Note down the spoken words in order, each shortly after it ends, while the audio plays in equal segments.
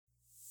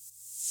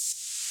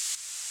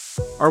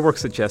Our work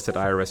suggests that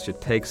IRS should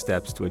take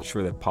steps to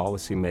ensure that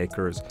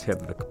policymakers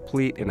have the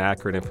complete and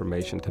accurate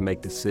information to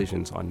make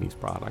decisions on these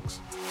products.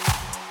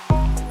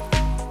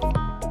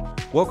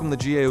 Welcome to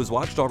GAO's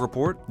Watchdog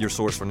Report, your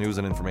source for news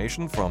and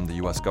information from the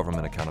U.S.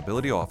 Government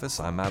Accountability Office.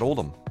 I'm Matt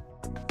Oldham.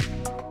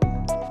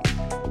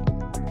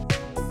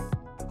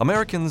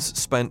 Americans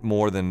spent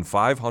more than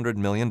 $500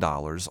 million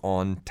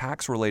on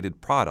tax-related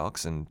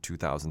products in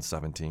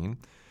 2017.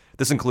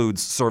 This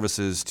includes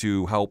services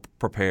to help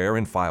prepare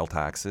and file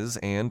taxes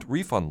and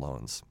refund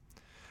loans.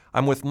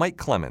 I'm with Mike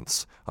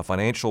Clements, a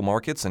financial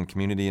markets and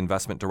community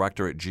investment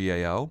director at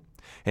GAO,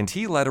 and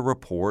he led a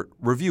report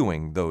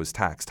reviewing those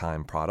tax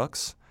time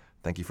products.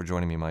 Thank you for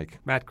joining me, Mike.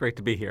 Matt, great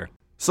to be here.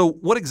 So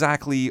what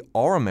exactly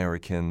are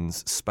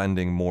Americans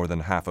spending more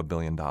than $500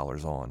 million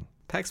on?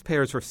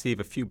 Taxpayers receive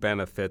a few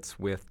benefits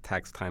with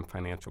tax time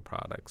financial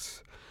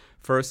products.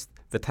 First,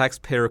 the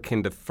taxpayer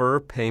can defer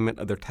payment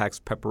of their tax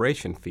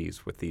preparation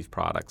fees with these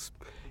products.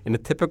 In a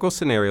typical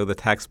scenario, the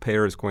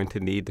taxpayer is going to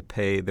need to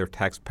pay their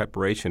tax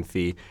preparation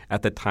fee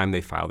at the time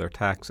they file their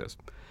taxes.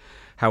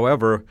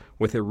 However,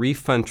 with a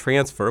refund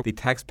transfer, the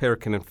taxpayer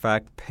can in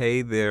fact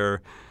pay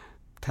their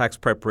tax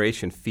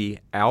preparation fee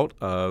out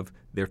of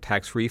their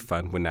tax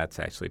refund when that's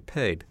actually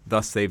paid.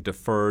 Thus, they've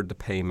deferred the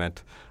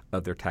payment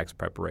of their tax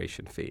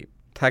preparation fee.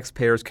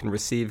 Taxpayers can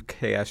receive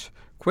cash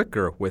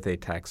quicker with a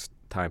tax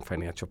time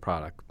financial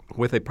product.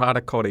 With a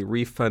product called a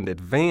refund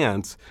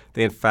advance,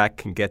 they in fact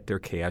can get their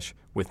cash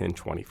within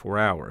 24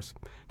 hours.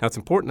 Now, it's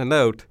important to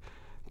note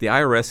the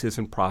IRS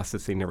isn't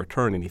processing their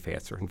return any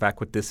faster. In fact,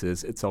 what this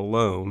is, it's a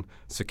loan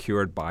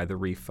secured by the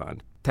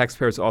refund.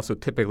 Taxpayers also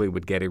typically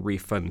would get a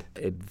refund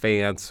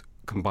advance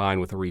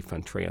combined with a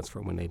refund transfer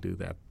when they do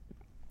that.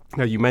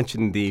 Now, you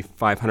mentioned the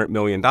 $500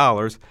 million.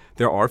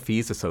 There are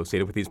fees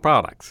associated with these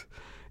products.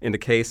 In the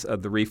case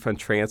of the refund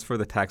transfer,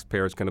 the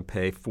taxpayer is going to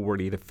pay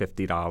 $40 to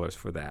 $50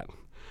 for that.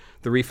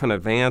 The refund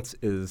advance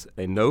is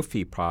a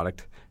no-fee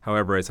product.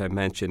 However, as I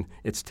mentioned,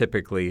 it's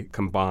typically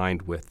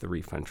combined with the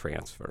refund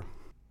transfer.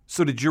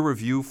 So did your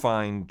review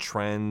find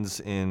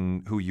trends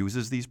in who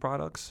uses these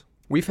products?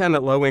 We found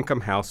that low-income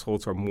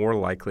households are more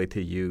likely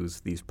to use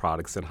these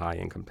products than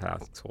high-income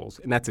households,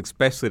 and that's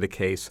especially the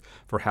case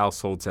for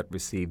households that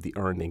receive the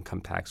Earned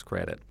Income Tax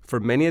Credit. For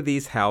many of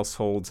these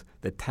households,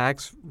 the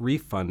tax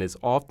refund is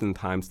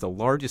oftentimes the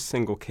largest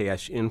single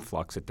cash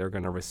influx that they're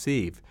going to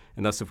receive,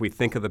 and thus if we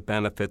think of the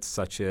benefits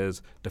such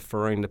as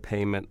deferring the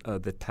payment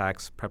of the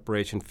tax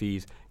preparation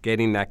fees,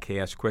 getting that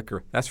cash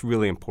quicker, that's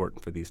really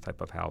important for these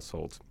type of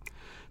households.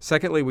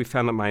 Secondly, we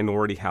found that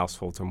minority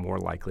households are more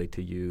likely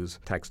to use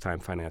tax time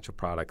financial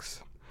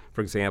products.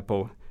 For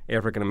example,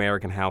 African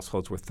American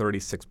households were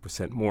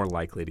 36% more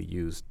likely to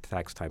use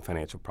tax time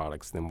financial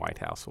products than white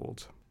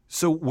households.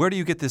 So where do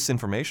you get this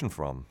information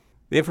from?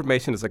 The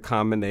information is a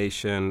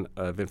combination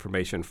of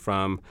information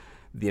from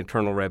the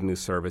Internal Revenue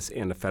Service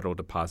and the Federal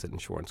Deposit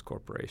Insurance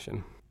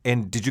Corporation.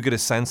 And did you get a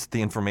sense that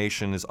the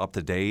information is up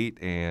to date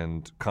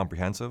and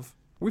comprehensive?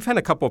 We've had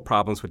a couple of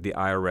problems with the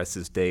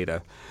IRS's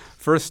data.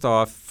 First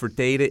off, for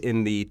data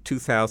in the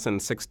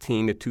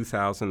 2016 to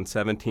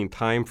 2017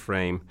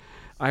 timeframe,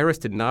 IRS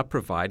did not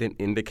provide an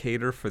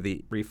indicator for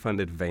the refund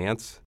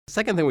advance. The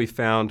second thing we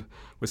found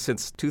was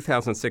since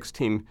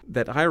 2016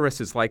 that IRS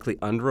is likely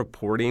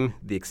underreporting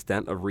the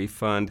extent of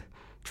refund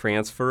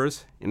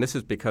transfers, and this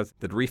is because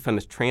the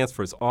refund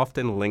transfer is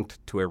often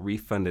linked to a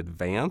refund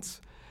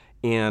advance.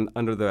 And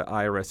under the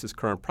IRS's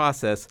current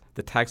process,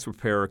 the tax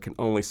preparer can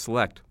only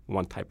select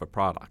one type of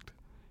product.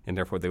 And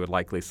therefore, they would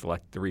likely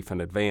select the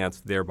refund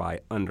advance, thereby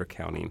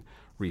undercounting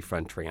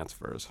refund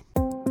transfers.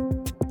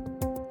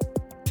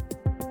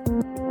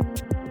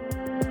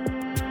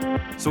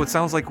 So it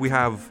sounds like we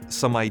have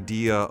some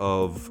idea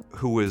of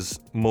who is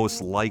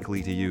most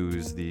likely to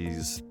use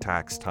these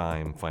tax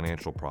time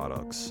financial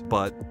products,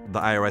 but the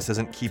IRS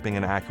isn't keeping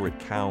an accurate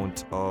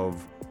count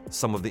of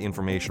some of the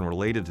information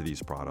related to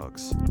these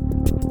products.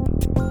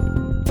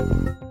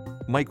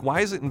 Mike,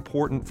 why is it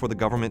important for the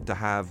government to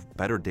have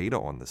better data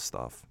on this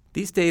stuff?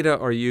 These data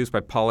are used by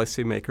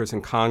policymakers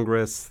in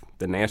Congress,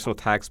 the National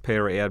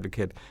Taxpayer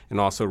Advocate, and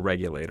also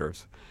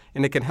regulators.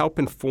 And it can help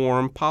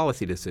inform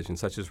policy decisions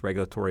such as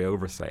regulatory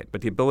oversight.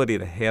 But the ability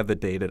to have the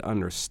data to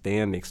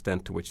understand the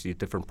extent to which these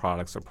different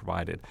products are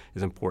provided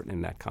is important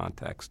in that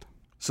context.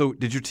 So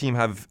did your team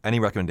have any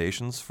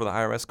recommendations for the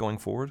IRS going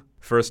forward?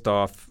 First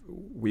off,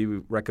 we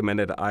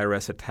recommended the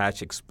IRS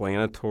attach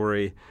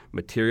explanatory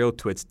material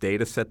to its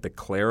data set to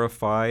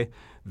clarify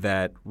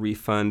that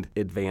refund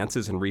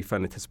advances and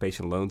refund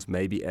anticipation loans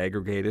may be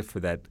aggregated for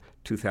that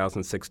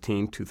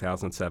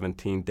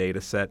 2016-2017 data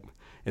set.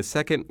 And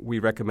second, we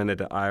recommended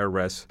the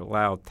IRS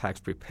allow tax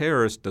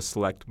preparers to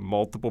select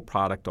multiple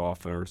product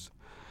offers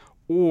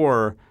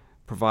or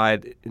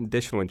provide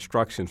additional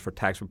instructions for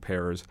tax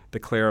preparers to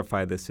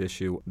clarify this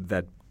issue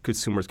that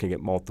consumers can get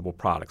multiple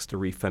products, the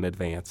refund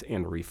advance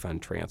and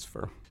refund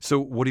transfer. So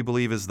what do you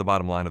believe is the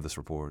bottom line of this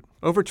report?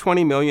 Over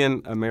 20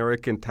 million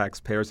American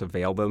taxpayers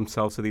avail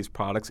themselves of these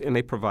products, and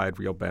they provide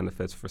real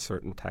benefits for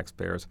certain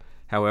taxpayers.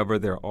 However,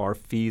 there are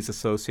fees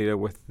associated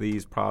with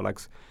these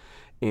products,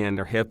 And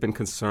there have been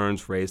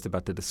concerns raised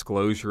about the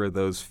disclosure of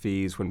those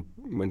fees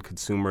when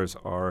consumers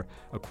are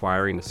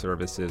acquiring the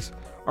services.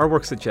 Our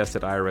work suggests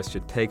that IRS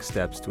should take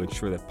steps to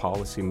ensure that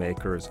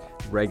policymakers,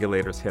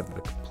 regulators have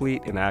the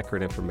complete and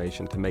accurate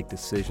information to make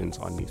decisions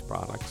on these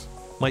products.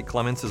 Mike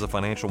Clements is a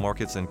financial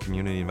markets and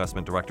community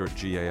investment director at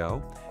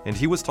GAO, and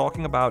he was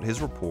talking about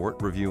his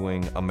report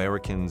reviewing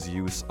Americans'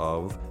 use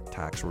of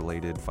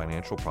tax-related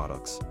financial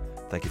products.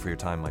 Thank you for your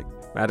time, Mike.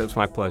 Matt, it was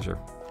my pleasure.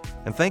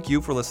 And thank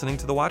you for listening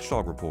to the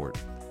Watchdog Report.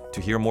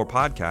 To hear more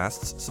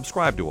podcasts,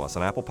 subscribe to us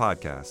on Apple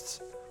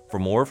Podcasts. For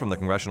more from the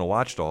Congressional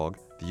Watchdog,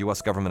 the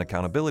U.S. Government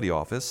Accountability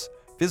Office,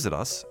 visit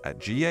us at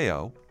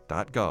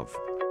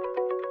gao.gov.